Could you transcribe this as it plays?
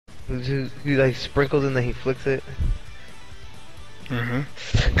He like sprinkles and then he flicks it.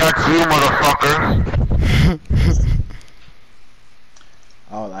 That's you, motherfucker.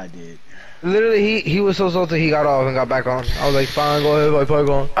 All I did. Literally, he was so salty he got off and got back on. I was like, fine, go ahead, play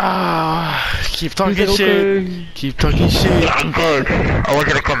on. Ah, keep talking He's like, shit. okay. Keep talking shit. I'm good. I want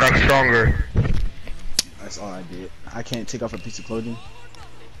you to come back stronger. That's all I did. I can't take off a piece of clothing.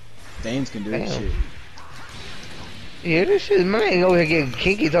 Danes can do it. Damn. Shit. Yeah, this shit, man ain't over here getting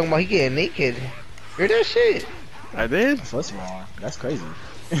kinky talking about he getting naked. Hear that shit? I did. First of all, that's crazy.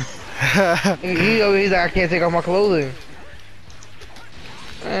 He's like, I can't take off my clothing.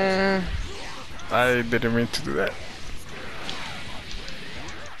 I didn't mean to do that.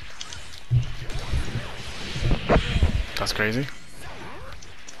 That's crazy.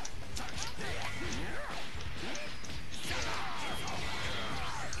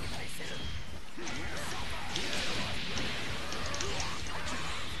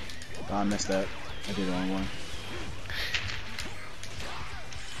 Oh, I messed up. I did the wrong one.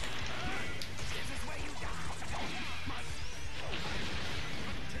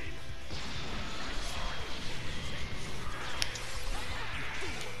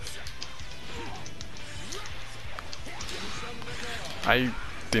 I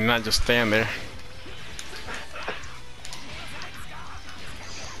did not just stand there.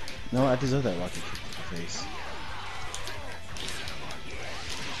 No, I deserve that rocket kick to the face.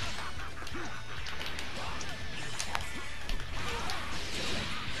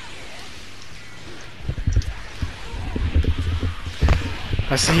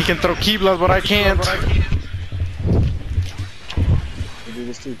 I see he can throw Keeblas, but I can't. You do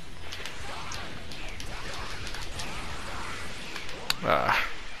this too.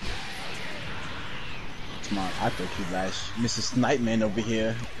 Come on, I throw Keylash. Mr. Snipe Man over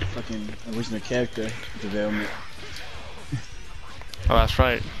here. Fucking original character development. Oh, that's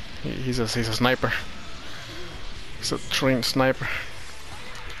right. He's a sniper. He's a trained sniper.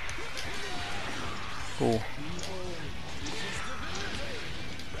 Cool.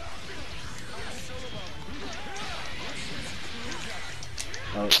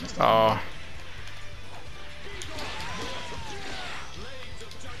 Oh.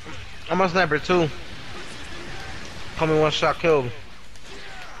 I'm a sniper too. Call me one shot killed.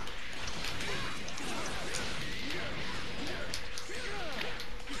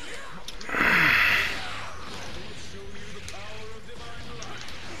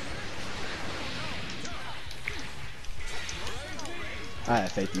 I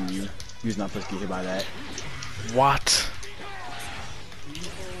have faith in you. You're not supposed to get hit by that. What?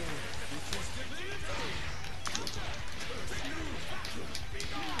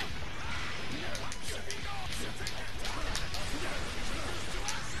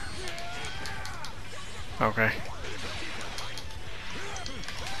 Okay.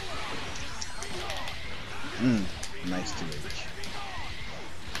 Nice 2H.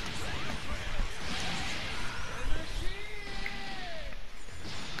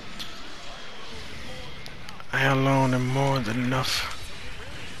 I alone am more than enough.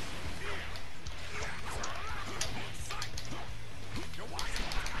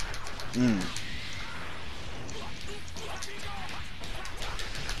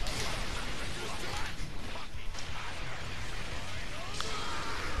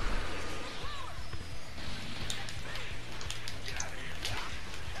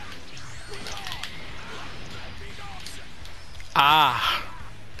 Ah!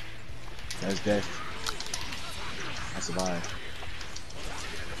 That's death. I survived.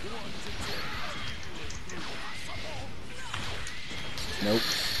 Nope.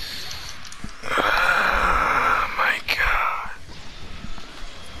 Oh my god.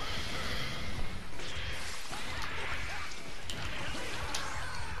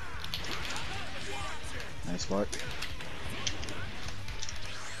 Nice work.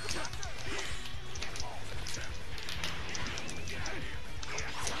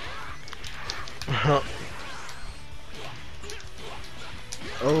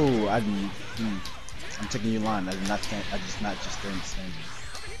 Oh, I didn't. I'm taking your line. I did not stand. I just not just standing.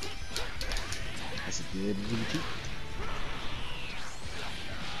 That's a good keep.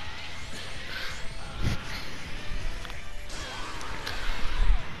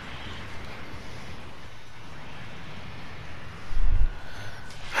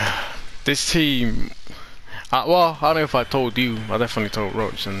 This team, well, I don't know if I told you. I definitely told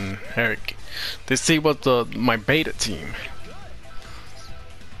Roach and Eric. This team was my beta team.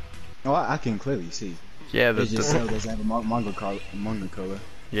 Oh, I can clearly see. Yeah, They just doesn't have a manga color.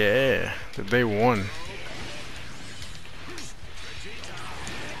 Yeah, they won.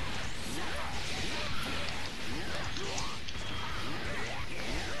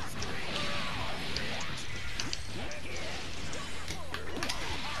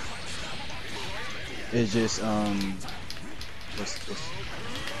 It's just what's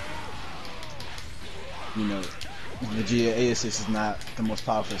you know, Vegeta A assist is not the most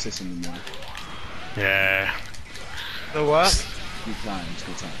powerful assist anymore. Yeah. So what? Good times,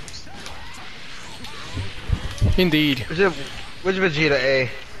 good times. Indeed. Which Vegeta A?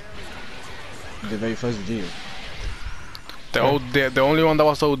 The very first Vegeta. The only one that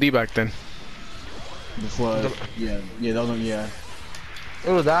was OD back then. Before, yeah, that one, yeah.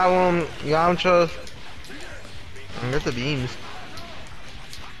 Oh, that one, Yamcha's. That's the beams.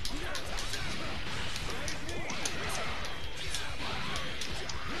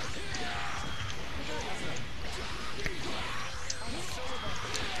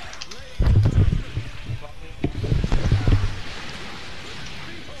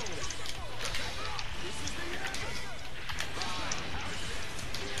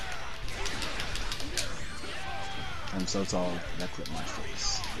 I'm so tall, that clipped my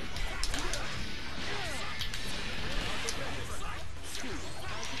face.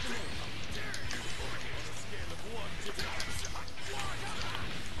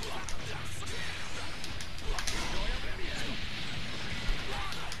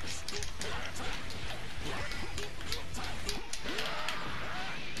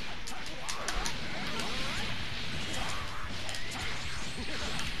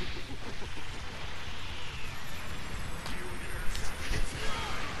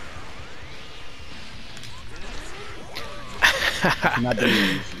 I cannot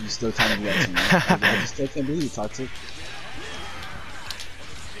believe you still trying to react to me. I just still can't believe you, Toxic.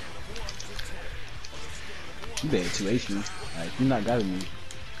 You better 2H me. Like, you not got me.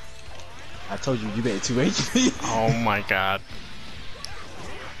 I told you, you better 2H me. Oh my god.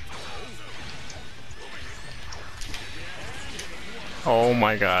 Oh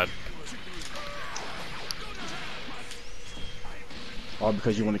my god. All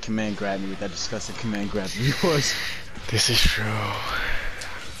because you want to command grab me with that disgusting command grab of yours. This is true.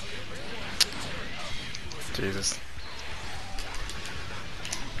 Jesus.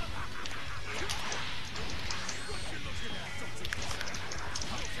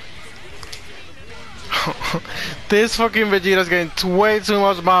 This fucking Vegeta's getting way too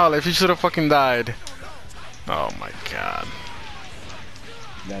much mileage. He should have fucking died. Oh my god.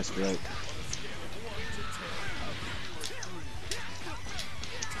 That's great.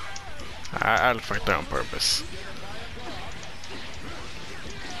 I fucked that on purpose.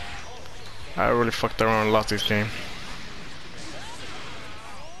 I really fucked around and lost this game.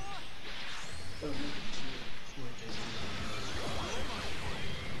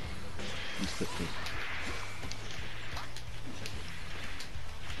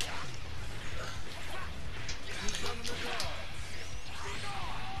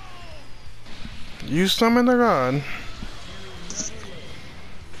 You summon the god.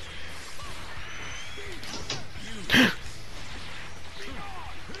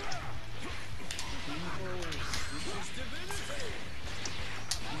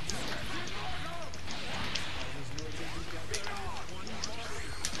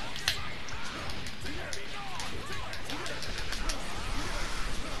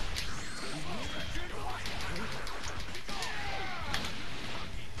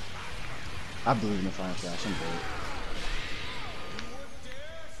 I believe in the Final Flash, I'm good.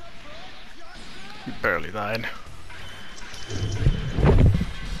 You barely died.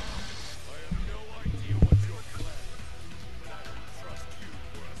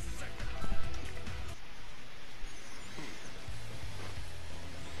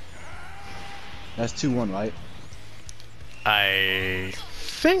 That's 2-1, right? I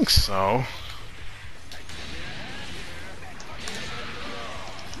think so.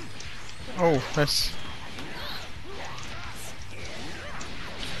 Oh, that's...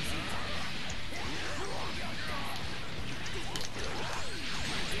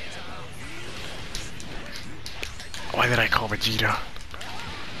 Why did I call Vegeta?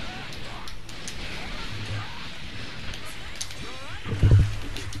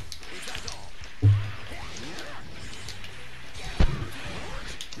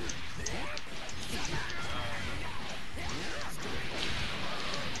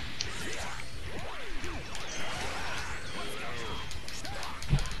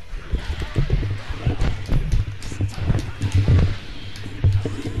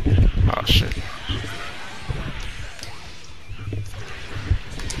 Oh shit.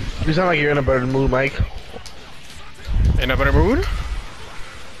 You sound like you're in a better mood, Mike. In a better mood?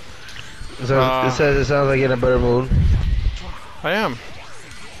 It sounds like you're in a better mood. I am.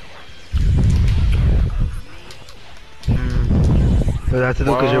 Does that have to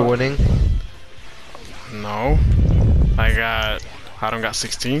do because you're winning? No. I don't got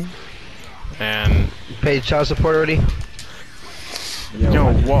 16. And Paid child support already?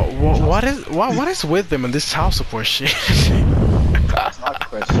 yo, what is with them and this child support shit? That's my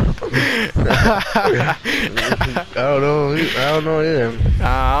question. I don't know. I don't know either.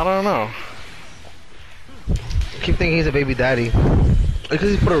 I don't know. I keep thinking he's a baby daddy. Because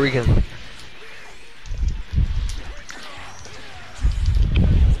he's Puerto Rican.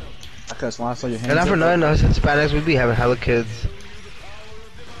 Because when I saw your hands And not for up, nothing, us Hispanics, we be having hella kids.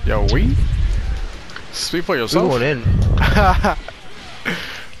 Yo, we? Speak for We yourself. going in.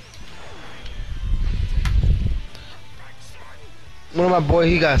 One of my boy,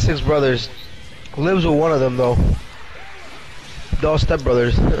 he got 6 brothers. Lives with one of them though. They're all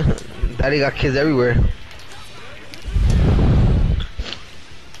stepbrothers. Daddy got kids everywhere.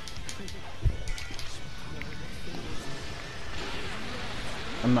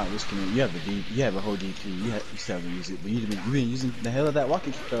 I'm not risking it. You have a D, you have a whole DP. You still haven't used it, but you've been using the hell of that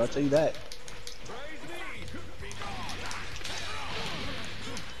walking kick, though. I'll tell you that.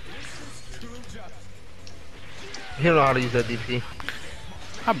 He don't know how to use that DP.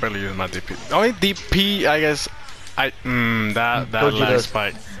 I barely use my DP. The only DP, I guess, that Gogeta lag does.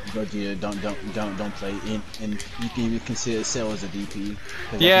 spike. Gogeta, don't play in, and you can even consider Cell as a DP.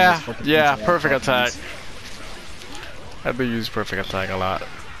 'Cause Yeah, I think it's yeah, fucking perfect offense. attack. I do use perfect attack a lot.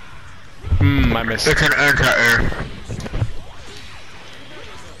 I missed. It's an anti-air.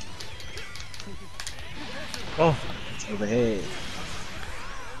 Oh, It's overhead.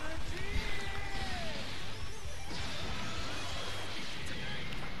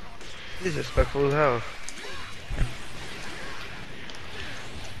 he's disrespectful as hell.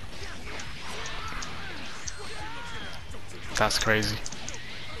 That's crazy.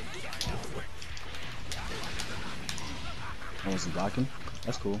 I wasn't blocking.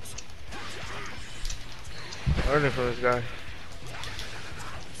 That's cool. Learning from this guy.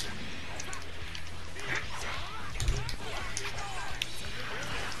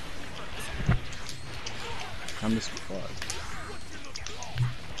 I missed far.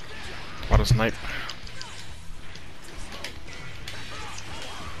 What a snipe.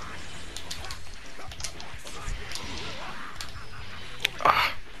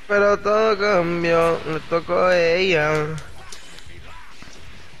 Pero todo cambió, le tocó a ella.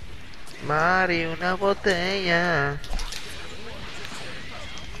 Mari, una botella.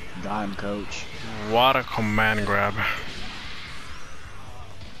 Got him, coach. What a command grab.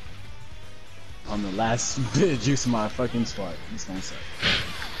 On the last bit of juice of my fucking spark. It's gonna suck.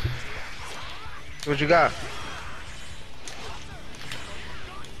 What you got?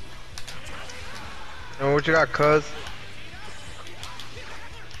 And what you got, cuz?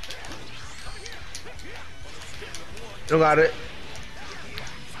 You got it.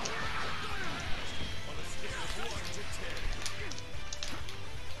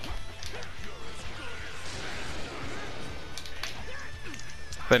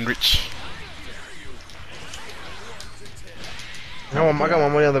 Then reach. I got my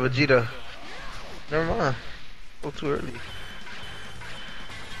money on the Vegeta. Never mind. A little too early.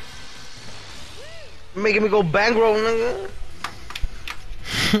 Making me go bankroll, nigga.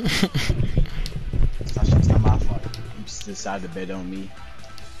 It's not my fault. You just decided to bet on me.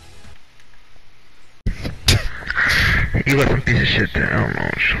 You got some piece of shit there, I don't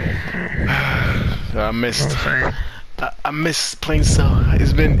know. I missed. What I'm saying. I miss playing so.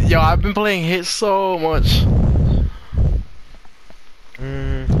 It's been I've been playing hit so much.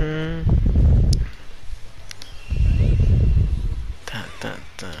 Dun, dun,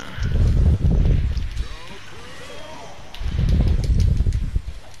 dun.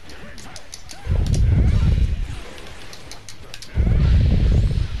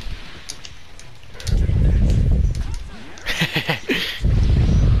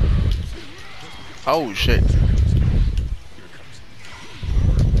 Oh shit.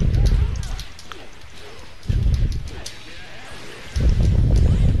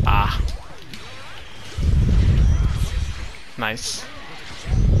 Ah. Nice.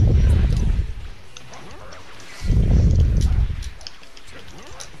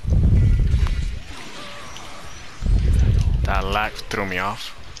 That lag threw me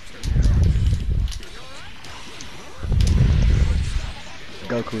off.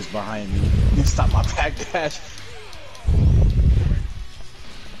 Goku's behind me. You stop my back dash.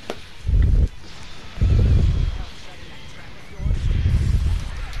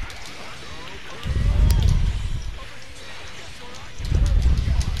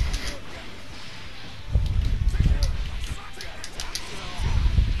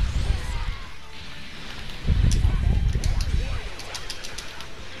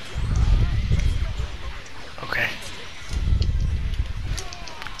 Okay.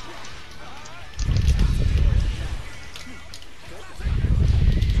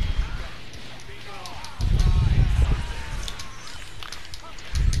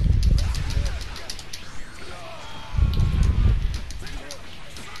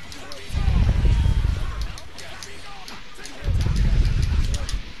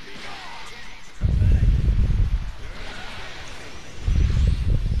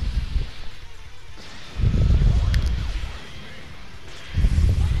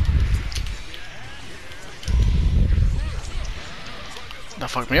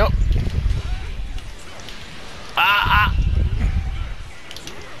 fucked me up. Ah!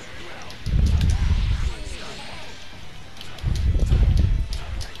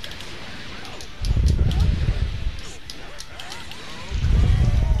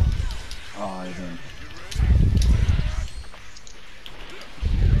 Oh, he didn't.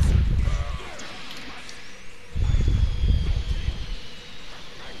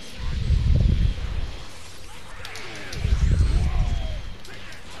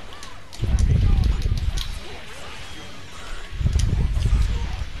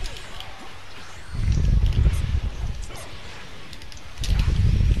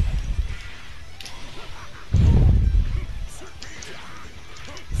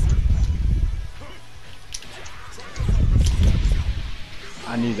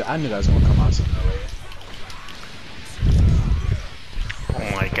 I knew that was gonna come out sooner or later.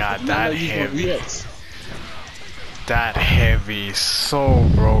 Oh my god, I that know you gonna heavy. react. That heavy is so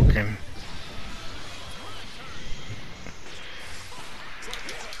broken.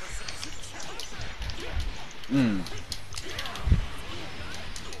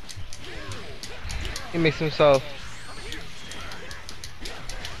 He makes himself.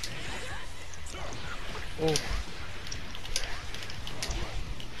 Oh.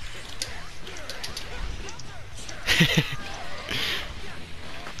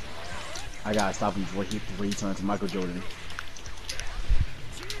 I gotta stop him before he turns to Michael Jordan.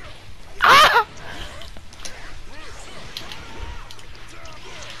 Ah!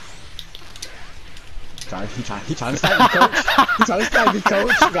 He trying to stop me, coach. He trying to stop me,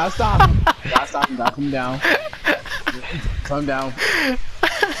 coach. You gotta stop him. You gotta stop him. Gotta come down. Come down.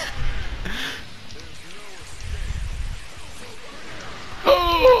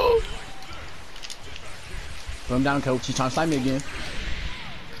 Oh! Come down, coach. He's trying to stop me again.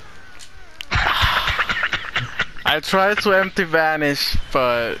 I tried to empty vanish,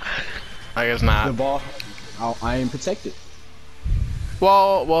 but I guess The not. ball. I ain't protected.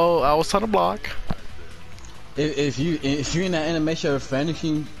 Well, I was on the block. If you're in that animation of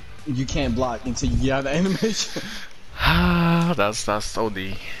vanishing, you can't block until you get out of the animation. that's OD.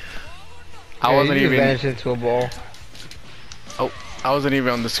 I Yeah, wasn't you even. vanished into a ball. Oh, I wasn't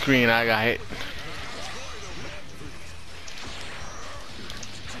even on the screen. I got hit.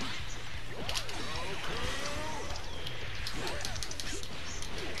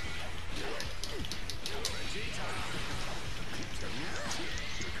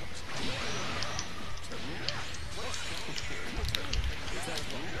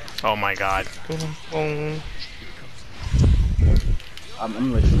 Oh my god. I'm gonna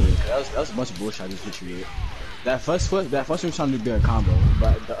let you live. That was a bunch of bullshit I just hit you with. That first one was trying to do a combo,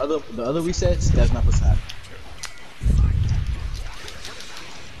 but the other resets, that's not what's happening.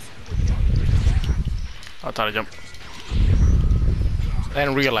 I'll try to jump. I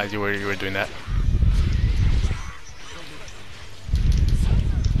didn't realize you were doing that.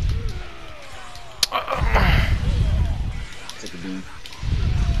 Take a beam.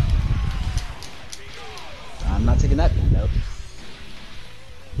 I'm not taking that beam, nope.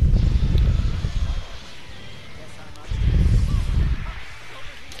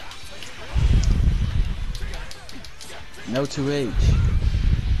 No 2H.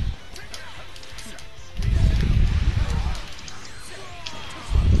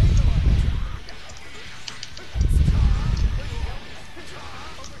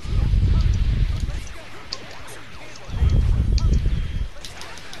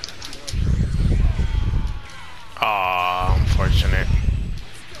 Unfortunate.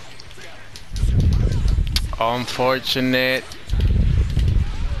 Unfortunate.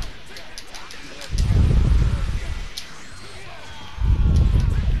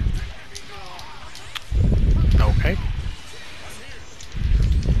 Okay.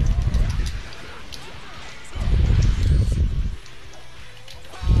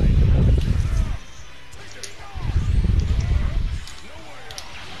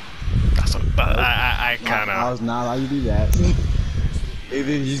 That's I kind I of. was not allowed to do that.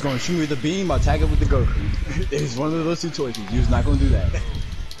 Either he's gonna shoot me with the beam or tag it with the Goku. It's one of those two choices. He was not gonna do that.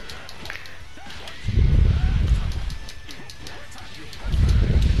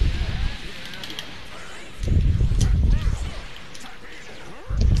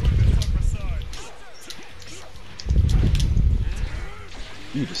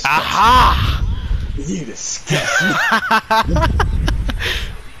 You disgust me. Aha! You disgust me.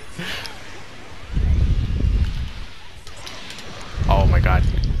 Oh my god.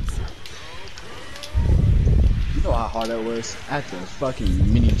 You know how hard that was? After a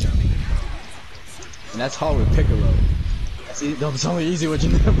fucking mini jump. And that's hard with Piccolo. That was only easy with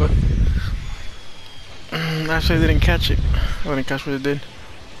you never. Actually, I didn't catch it. I didn't catch what it did.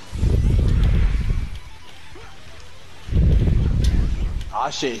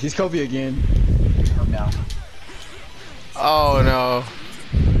 shit, he's Kobe again. Come down. Oh no.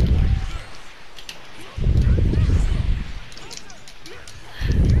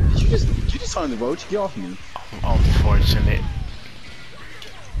 Did you just turn the roach? Get off me. Unfortunate.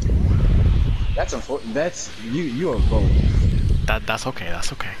 That's unfortunate. That's you are bold. That's okay.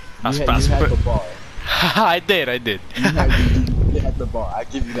 That's okay. You had the ball. I did. You had the ball. I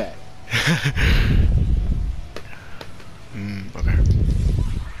give you that. Okay.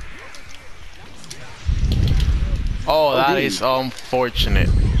 Oh, that dude. is unfortunate.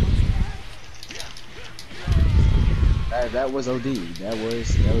 That was OD. That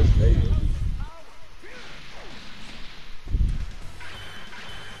was very OD.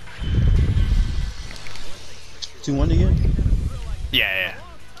 Two one again? Yeah.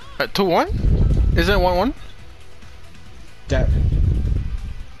 2-1? Is it 1-1? That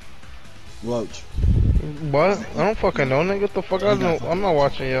Roach. What? I don't fucking know, nigga. What the fuck? I'm not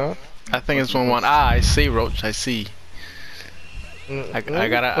watching y'all. I think it's 1-1. Ah, I see, Roach. I see. I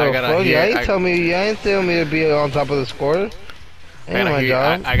gotta hear. You ain't tell me to be on top of the score. Ain't my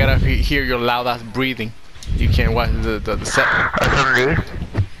job. I gotta hear your loud ass breathing. You can't watch the set.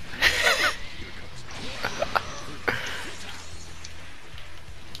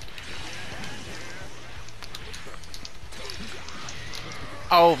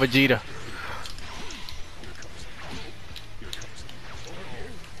 Oh, Vegeta.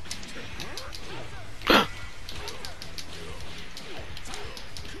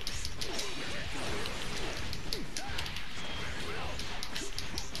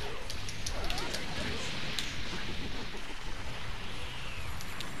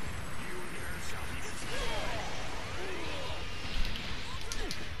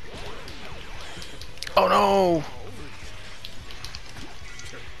 Oh no!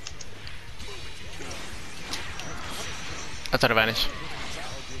 That's an advantage.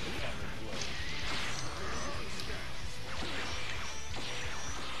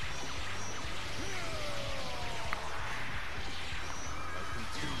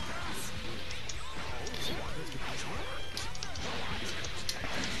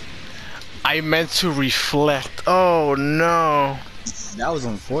 I meant to reflect. Oh no. That was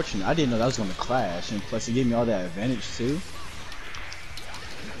unfortunate. I didn't know that was gonna clash, and plus it gave me all that advantage too.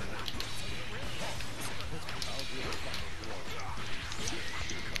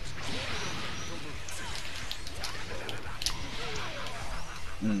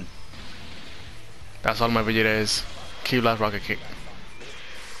 That's all my Vegeta is. Keep last rocket kick.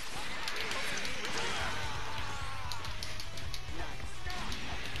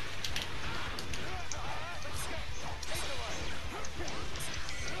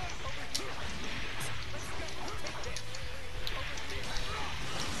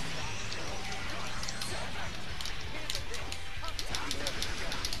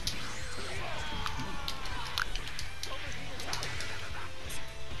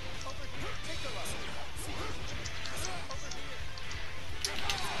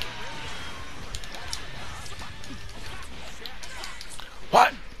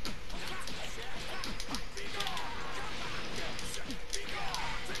 What?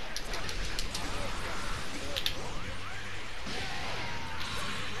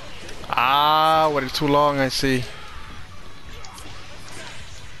 Ah, waited too long, I see.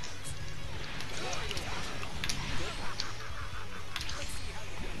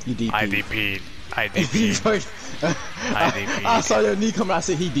 He DP'd. I DP'd. I DP'd. I DP'd. I saw your knee come out. I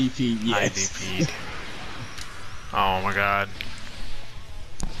said he DP'd. Yes. I DP'd. Oh my god.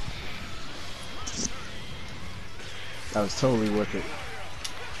 That was totally worth it.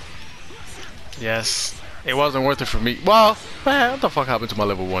 Yes. It wasn't worth it for me. Well, man, what the fuck happened to my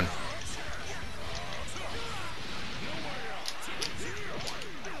level 1?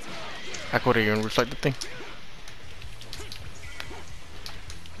 I could even reflect the thing.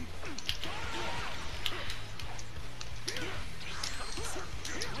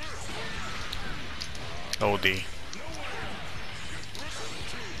 OD.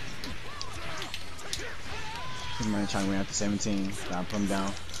 This man trying to win after 17. Gotta put him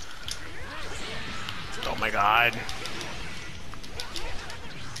down. Oh my god.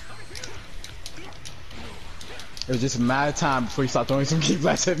 It was just a matter of time before he started throwing some key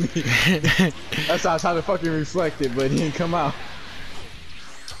blasts at me. That's how I tried to fucking reflect it, but it didn't come out.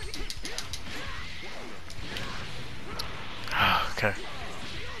 Okay.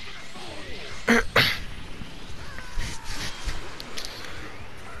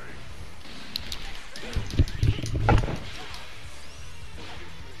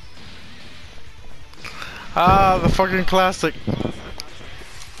 Ah, the fucking classic.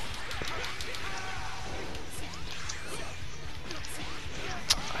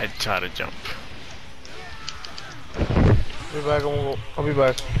 I try to jump. Be back. I'll be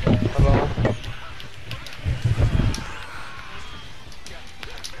back. Hello.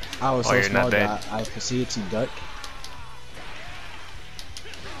 I was Oh, so you're small not dead. that I proceeded to duck.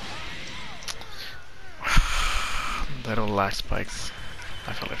 Little lag spikes.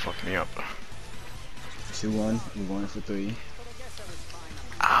 I feel like fucked me up. 2-1. We're going for 3.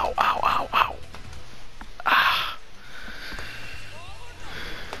 Ow, ow, ow, ow. Ah.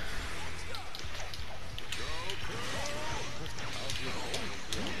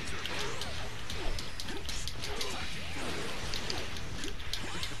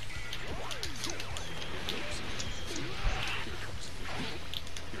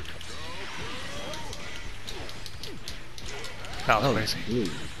 That was crazy.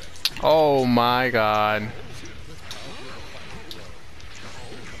 Dude. Oh my god.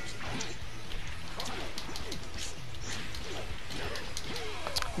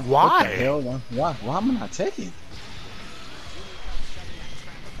 What the Why? hell? Why am I not taking?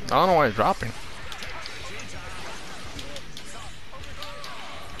 I don't know why it's dropping.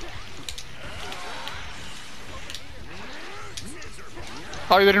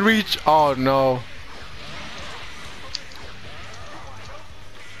 Oh, you didn't reach. Oh no.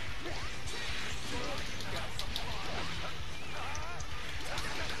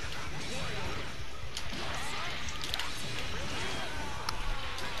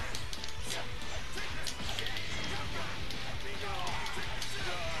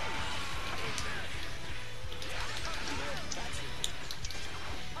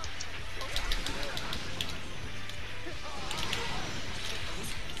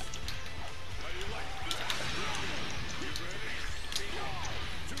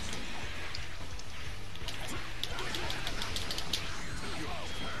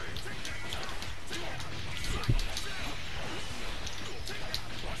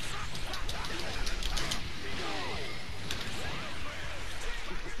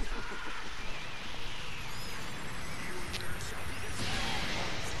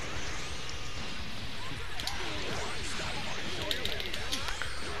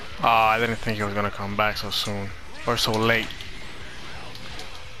 Oh, I didn't think he was gonna come back so soon. Or so late.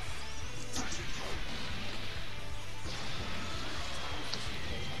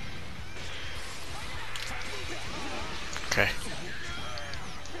 Okay.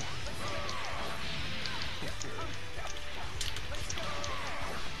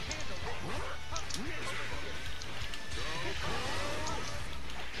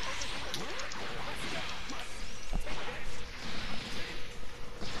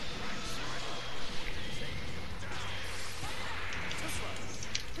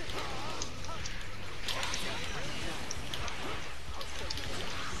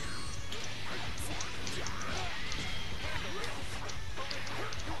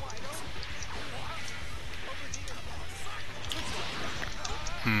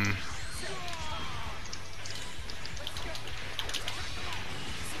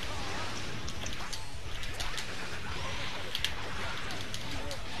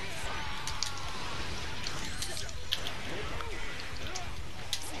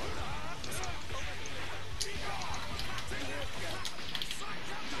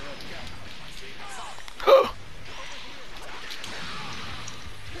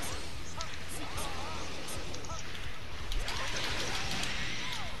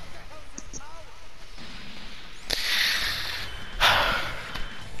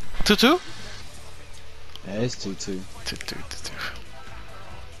 Two? Yeah, it's 2-2. Two.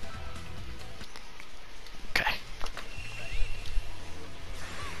 Okay.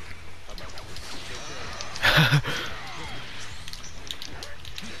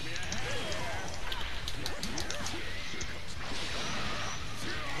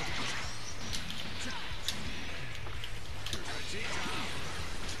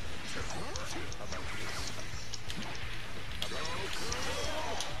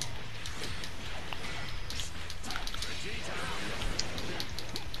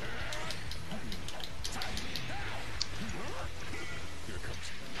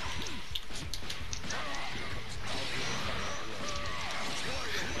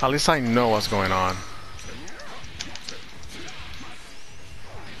 At least I know what's going on.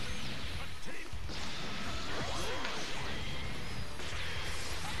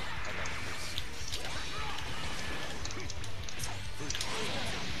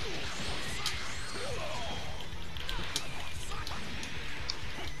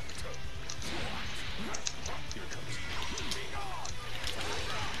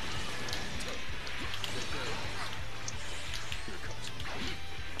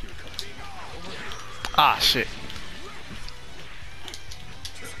 Ah, shit.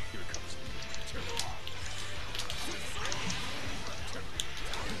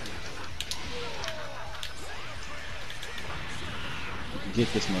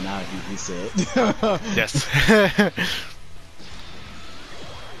 get this man out, he said. Yes.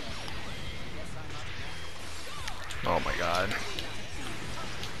 Oh my god.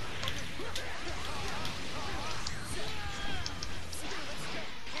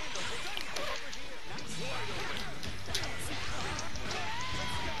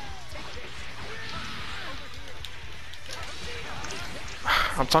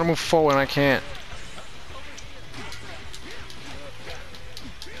 I'm trying to move forward and I can't.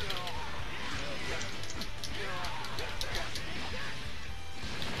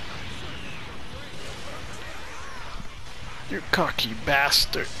 You cocky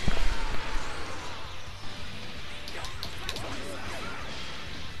bastard.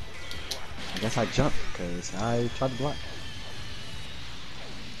 I guess I jumped because I tried to block.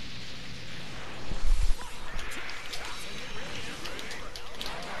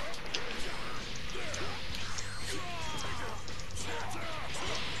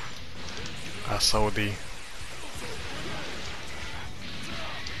 That's OD.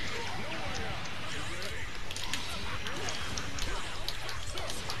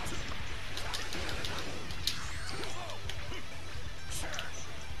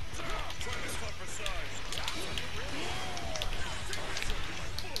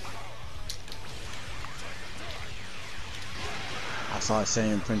 I saw it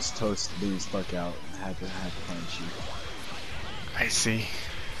saying Prince Toast being stuck out. I had to punch you. I see.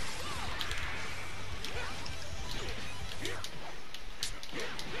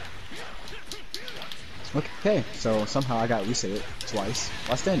 Okay, so somehow I got reset twice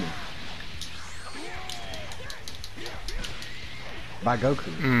while standing. By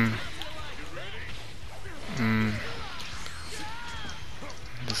Goku.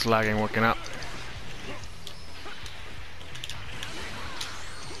 This lag ain't working out.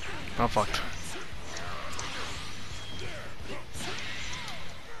 I'm fucked.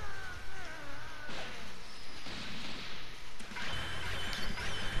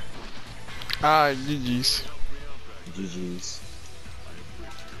 Ah, GG's. GG's.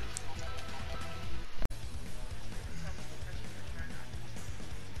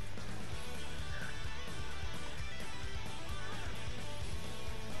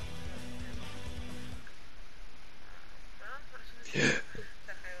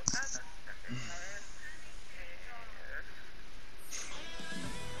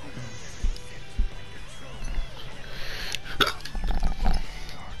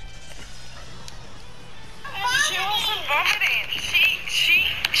 She wasn't vomiting.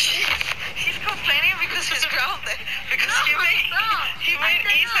 She's complaining because she's grounded. Because he made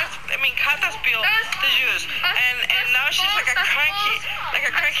Isa's, Kata's spill the juice, and now she's like a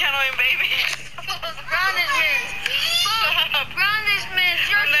cranky annoying baby. Punishment. Punishment.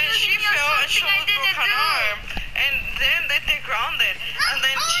 And then she fell and she almost broke her arm, and then they grounded, and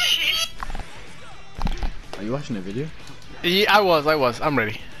then she. Are you watching the video? Yeah, I was. I'm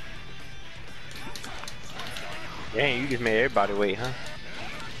ready. Dang, you just made everybody wait, huh?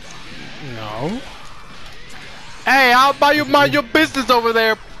 No. Hey, how about you mind your business over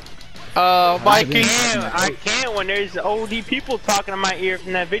there, Viking? I can't when there's OD people talking in my ear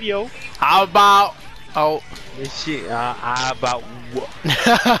from that video. How about... Oh. This shit, about what?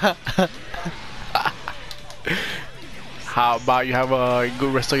 How about you have a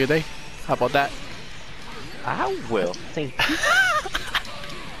good rest of your day? How about that? I will. Thank you.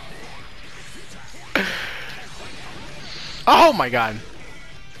 Oh my god.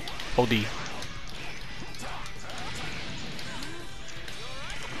 OD.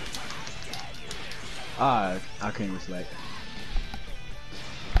 I can't reflect.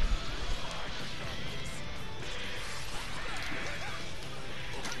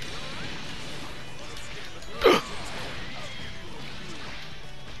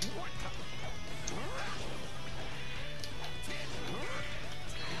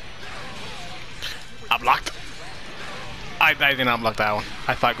 I blocked. I did not block that one.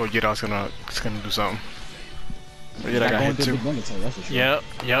 I thought Gogeta was gonna do something. Gogeta got hit too. Yep,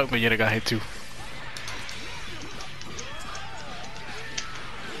 Gogeta got hit too.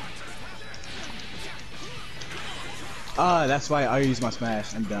 That's why I use my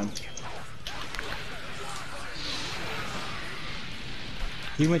smash. I'm done.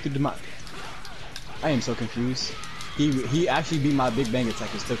 He went through the I am so confused. He actually beat my big bang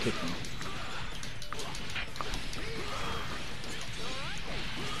attack and still kicked me.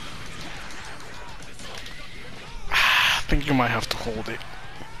 I think you might have to hold it.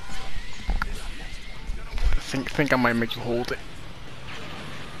 I think I might make you hold it.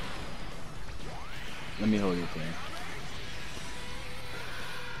 Let me hold it there.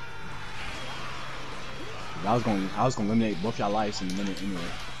 I was gonna eliminate both y'all lives in a minute anyway.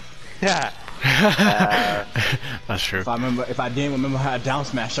 Yeah. That's true. If I didn't remember how to down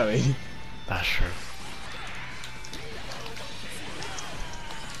smash already. That's true.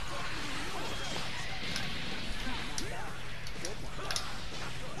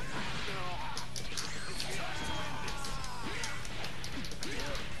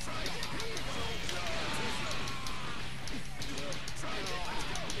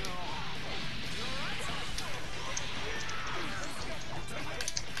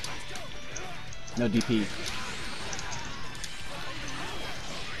 No DP.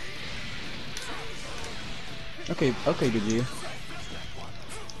 Okay, Vegeta.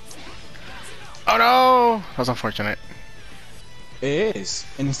 Oh no! That's unfortunate. It is,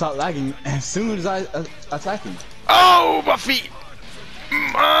 and it stopped lagging as soon as I attack him. Oh, my feet!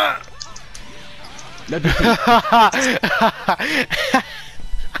 No DP.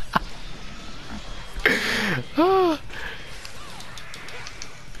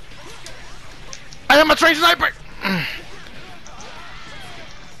 I am a trained sniper!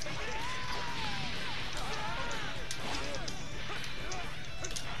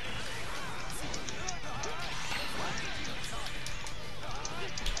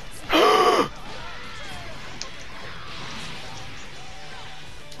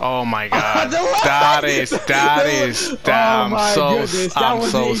 Oh my god. That is damn. I'm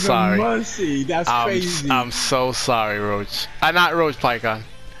so sorry. Mercy. That's crazy. I'm so sorry, Roach. Not Roach, Pikkon.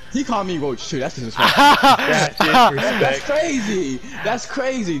 He called me Roach too. That's disrespectful. That's crazy. That's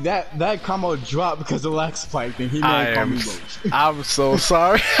crazy. That combo dropped because of lag spike and he made call me Roach. I'm so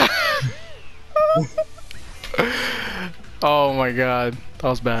sorry. Oh my god. That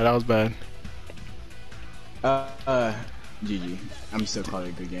was bad. GG. I'm still calling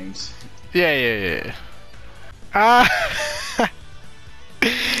it good games. Yeah. Oh,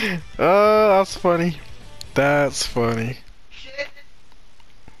 that's funny. That's funny.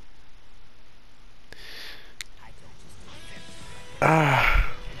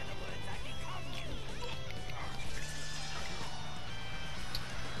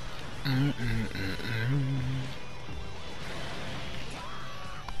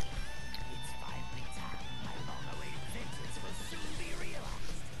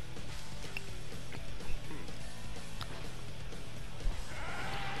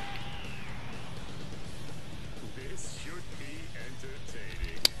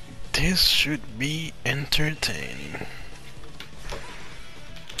 This should be entertaining.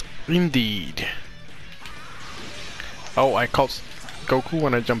 Indeed. Oh, I caught Goku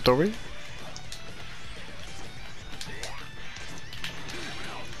when I jumped over it.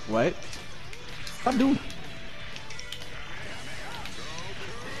 What? I'm doing.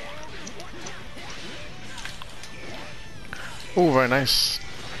 Oh, very nice.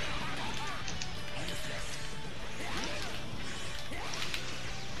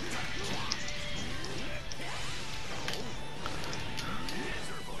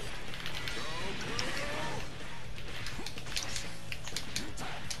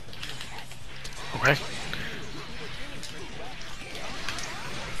 Okay.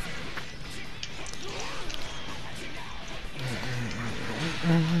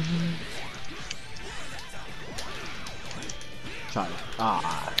 Try.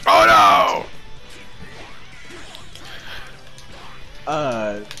 Oh no! No.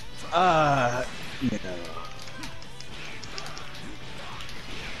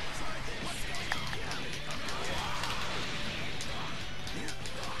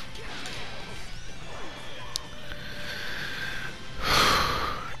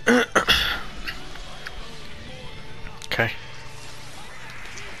 Okay.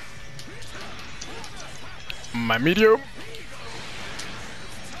 My medium.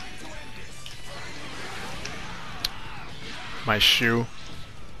 My shoe.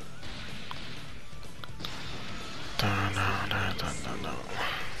 No.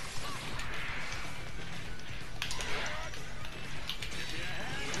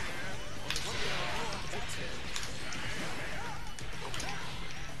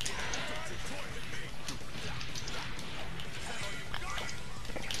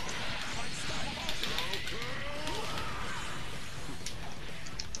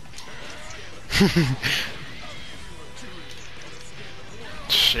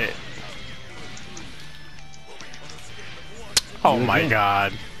 Shit. Oh my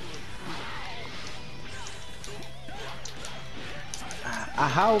god.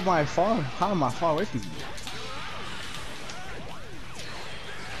 How am I far away from you?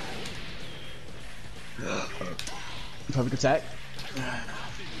 Public attack.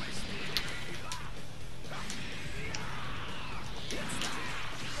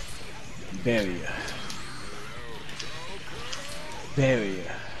 Barrier.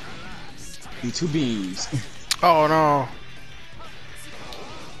 Barrier. The two beams. Oh no.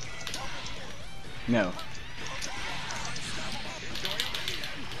 No.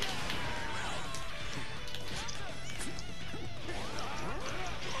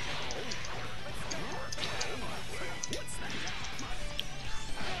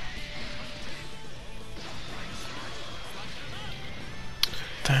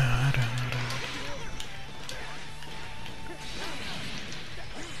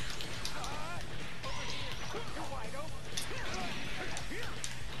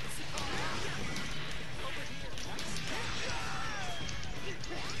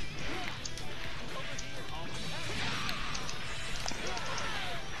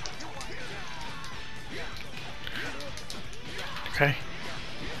 Okay.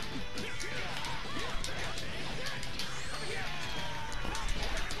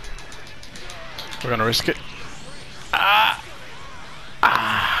 We're gonna risk it. Ah!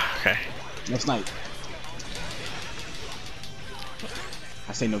 Ah! Okay. No snipe.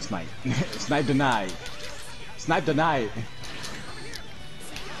 I say no snipe. Snipe denied. Snipe denied.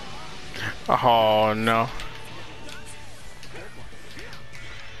 Oh no.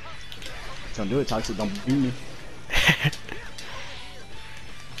 Don't do it, Toxic. Don't beat me.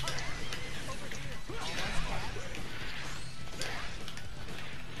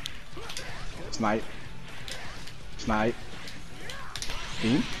 Snipe. Snipe.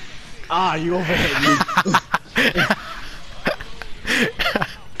 Beam? Ah, you overhead me.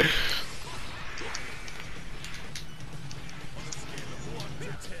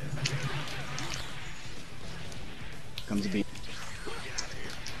 Comes a beam.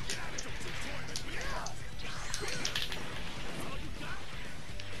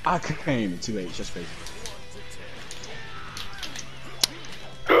 I came 2H, just crazy.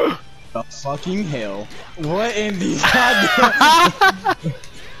 The fucking hell. What in the goddamn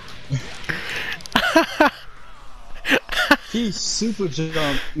He super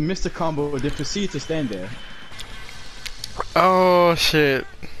jumped, missed a combo, then proceeded to stand there. Oh shit.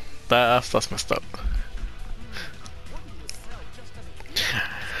 That's messed up.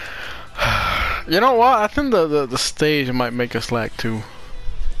 You know what? I think the stage might make us lag too.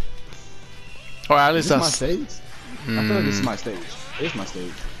 Or at least Is this that's my stage? I feel like this is my stage. It is my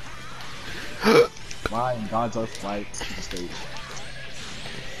stage. Why in God's earth light to the stage?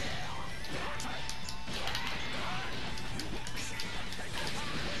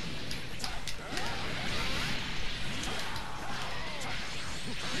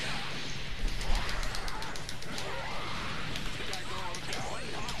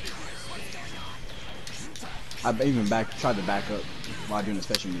 I even tried to back up while doing the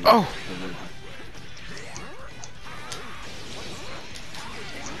special move. Oh!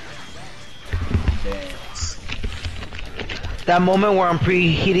 Dance. That moment where I'm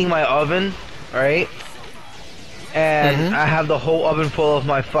preheating my oven, right? And I have the whole oven full of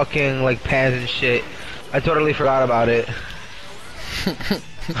my fucking like pans and shit. I totally forgot about it.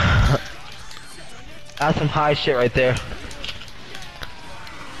 That's some high shit right there.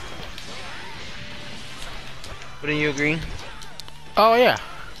 Wouldn't you agree? Oh yeah.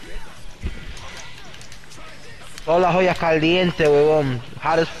 Toda la joya caliente, huevón.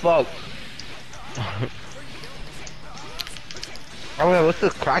 Hot as fuck. Oh yeah, what's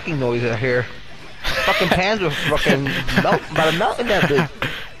this cracking noise I hear? Fucking pans were fucking about to melt in that bitch.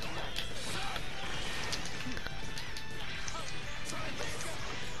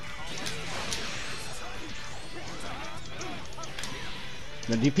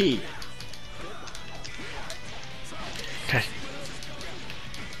 The DP. Okay.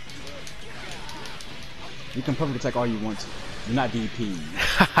 You can perfect attack all you want to. You're not DP.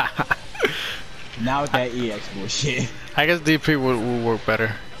 Now with that EX bullshit. I guess DP would work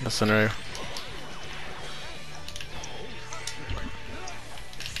better in this scenario.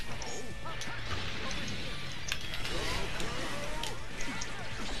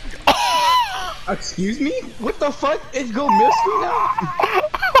 Excuse me? What the fuck? It go middle school now?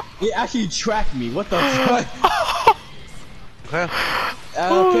 It actually tracked me. What the fuck? Okay.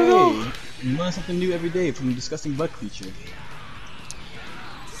 Okay. You learn something new every day from a disgusting bug creature.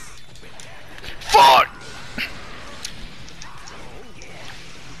 Fuck!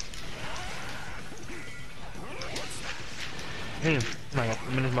 Hey, my God,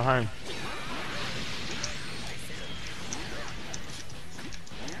 a minute behind.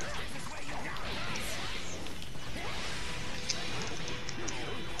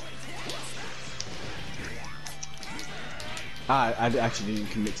 I actually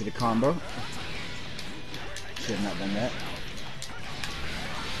didn't commit to the combo. Should have not done that.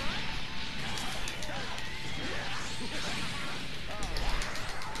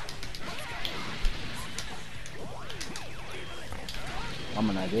 I'm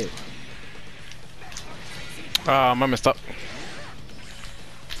an idea. I messed up.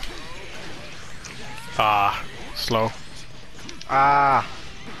 Slow. Ah,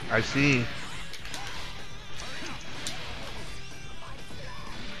 I see.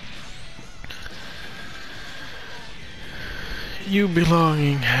 You belong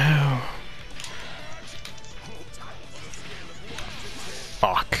in hell.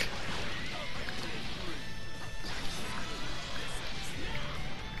 Fuck.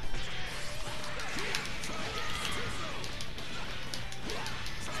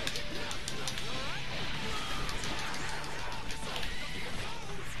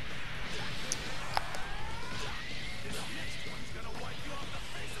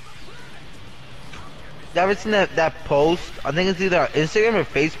 You ever seen that post? I think it's either Instagram or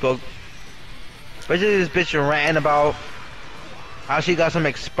Facebook. Basically, this bitch ranting about how she got some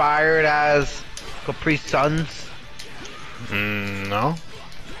expired ass Capri Suns. No.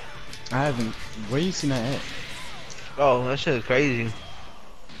 I haven't. Where you seen that at? Oh, that shit is crazy.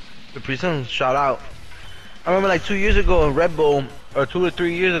 Capri Suns shot out. I remember like 2 years ago in Red Bull, or 2 or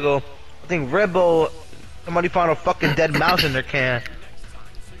 3 years ago, I think Red Bull, somebody found a fucking dead mouse in their can.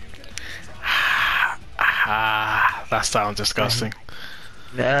 That sounds disgusting.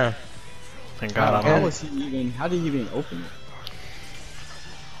 Yeah. Thank God. How was he even? How did he even open it?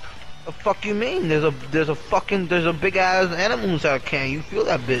 The fuck you mean? There's a big ass animal inside a can. You feel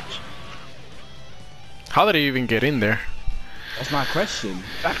that bitch? How did he even get in there? That's my question.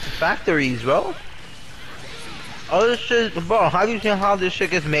 Back to factories, bro. All this shit, bro. Have you seen how this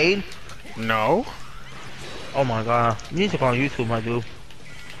shit gets made? No. Oh my god, you need to go on YouTube, my dude.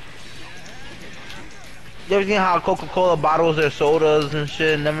 You ever seen how Coca-Cola bottles their sodas and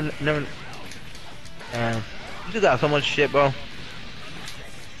shit? Never. Man, you just got so much shit, bro.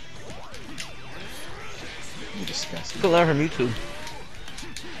 You're disgusting. You can learn from YouTube.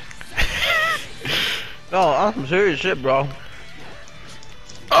 No, on some serious shit, bro.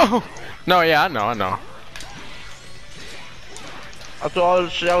 Oh no, yeah, I know. After all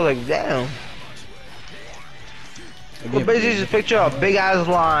this shit, I was like, damn. But basically, just picture a big ass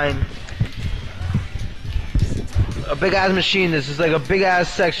line. A big ass machine. This is like a big ass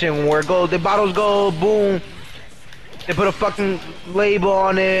section where the bottles go, boom. They put a fucking label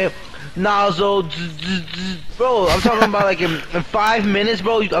on it, nozzle, bro. I'm talking about like in 5 minutes,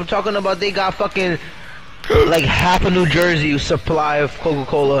 bro. I'm talking about they got fucking like half a New Jersey supply of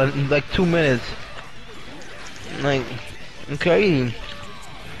Coca-Cola in like 2 minutes. Like, crazy.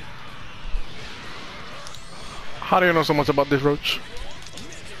 How do you know so much about this, Roach?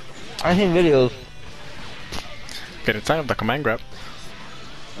 I seen videos. Get it time, the command grab.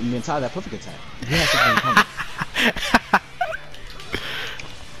 I'm inside that perfect attack. You have to coming.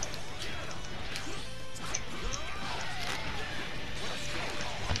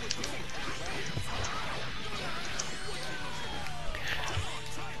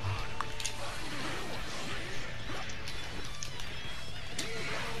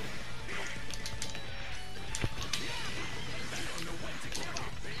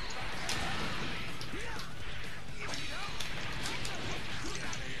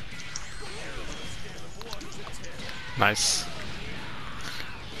 Nice.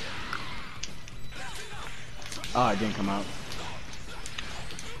 Oh, it didn't come out.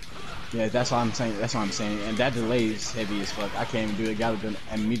 Yeah, that's what I'm saying. That's what I'm saying. And that delay is heavy as fuck. I can't even do it. Gotta do it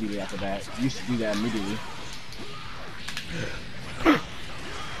immediately after that. Used to do that immediately.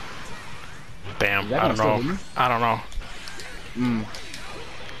 Damn, I don't know. I don't know.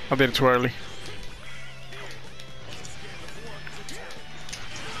 I did it too early.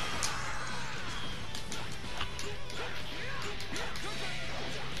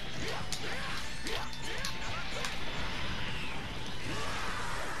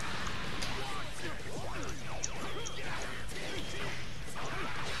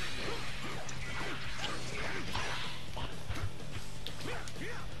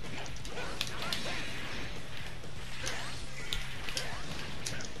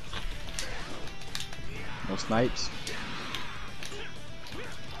 No snipes.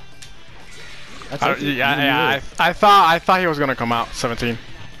 I thought he was gonna come out 17.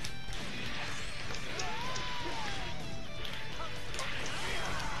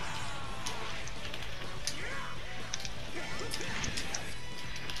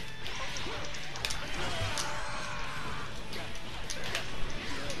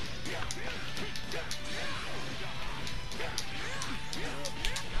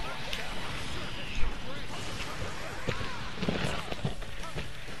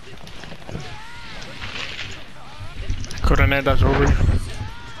 Couldn't that's over.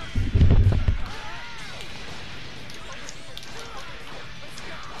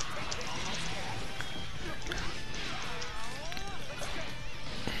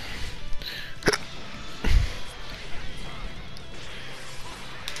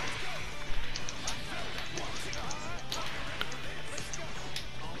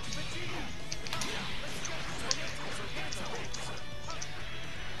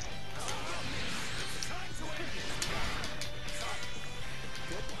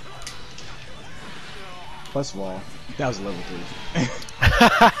 First of all, that was level 3.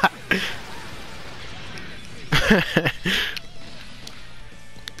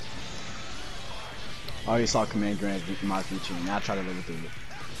 I already saw Command Grand in my feature, and now I try to level 3 it.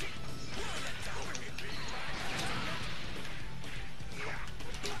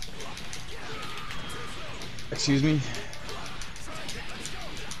 Excuse me?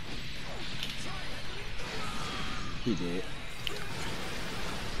 He did.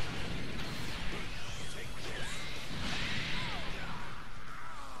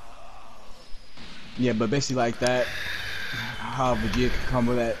 Yeah, but basically like that, how Vegeta can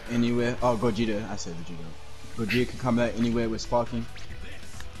combo that anywhere. Oh, Gogeta, I said Vegeta. Gogeta can combo that anywhere with sparking.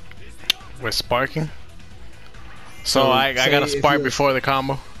 With sparking? So I gotta spark before the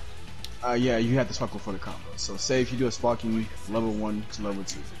combo? Yeah, you have to spark before the combo. So say if you do a sparking level 1 to level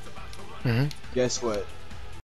 2. Guess what?